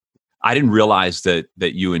I didn't realize that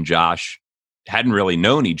you and Josh hadn't really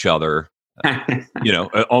known each other,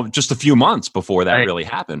 just a few months before that Right. really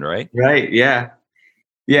happened, right? Right. Yeah.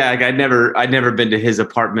 Yeah. Like I'd never been to his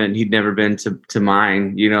apartment. He'd never been to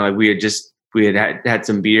mine. Like we had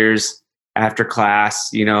some beers after class,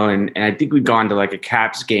 and I think we'd gone to like a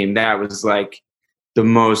Caps game. That was like the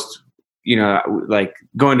most, like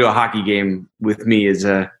going to a hockey game with me is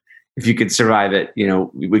if you could survive it,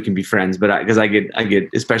 we can be friends. But because I get,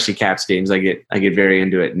 especially Caps games, I get very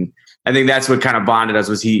into it. And I think that's what kind of bonded us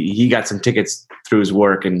was he got some tickets through his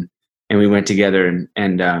work and we went together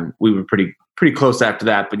and we were pretty close after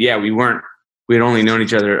that. But yeah, we had only known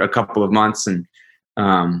each other a couple of months. And,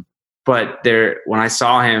 but when I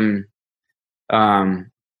saw him,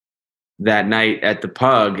 that night at the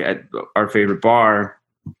Pug at our favorite bar,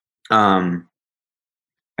 I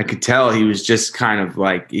could tell he was just kind of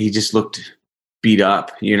like, he just looked beat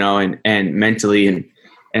up, and mentally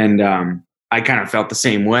and I kind of felt the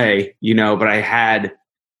same way, but I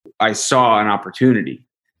saw an opportunity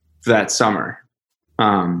for that summer.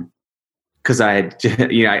 Cause I had,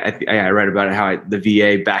 I read about it, how the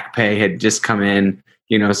VA back pay had just come in,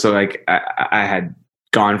 so like I had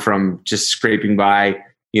gone from just scraping by,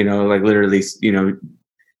 like literally,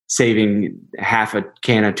 saving half a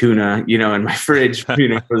can of tuna, in my fridge,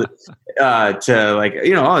 to like,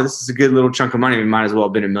 oh, this is a good little chunk of money. It might as well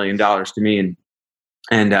have been $1 million to me.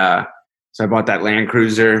 And so I bought that Land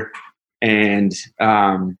Cruiser and,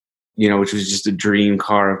 which was just a dream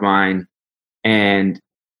car of mine. And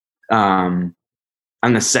I'm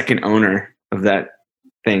the second owner of that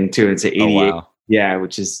thing too. It's an 88. Oh, wow. Yeah.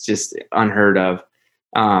 Which is just unheard of.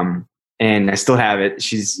 And I still have it.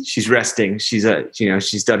 She's resting. She's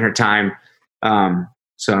done her time.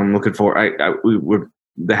 So I'm looking for,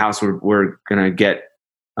 the house we're going to get,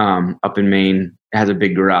 up in Maine has a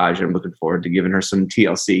big garage. I'm looking forward to giving her some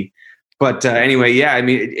TLC, but, anyway, yeah, I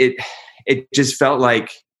mean, it just felt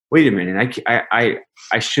like, wait a minute, I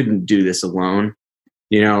shouldn't do this alone.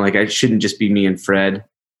 Like I shouldn't just be me and Fred.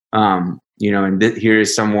 And here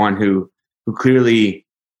is someone who clearly,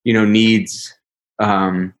 needs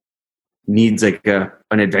like an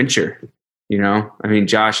adventure, I mean,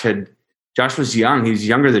 Josh was young. He's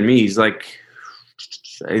younger than me. He's like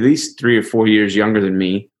at least 3 or 4 years younger than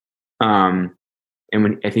me. And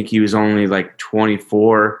when I think he was only like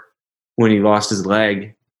 24 when he lost his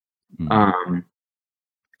leg. That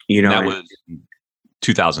was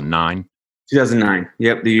 2009. 2009.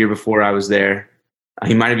 Yep. The year before I was there.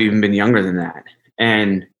 He might've even been younger than that.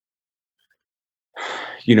 And,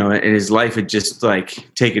 and his life had just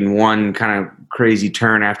like taken one kind of crazy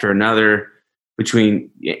turn after another between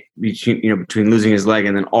losing his leg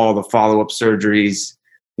and then all the follow-up surgeries,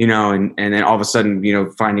 and then all of a sudden,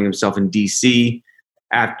 finding himself in DC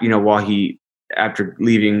after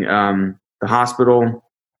leaving, the hospital.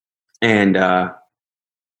 And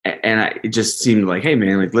it just seemed like, hey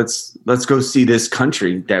man, like let's go see this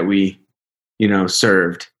country that we,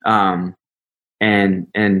 served. And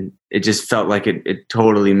it just felt like it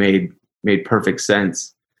totally made perfect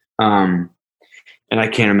sense. And I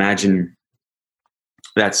can't imagine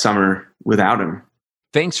that summer without him.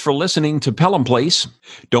 Thanks for listening to Pelham Place.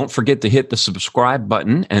 Don't forget to hit the subscribe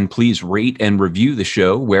button and please rate and review the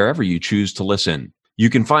show wherever you choose to listen. You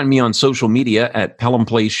can find me on social media at Pelham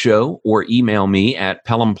Place Show or email me at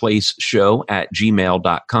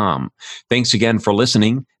pelhamplaceshow@gmail.com. Thanks again for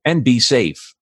listening and be safe.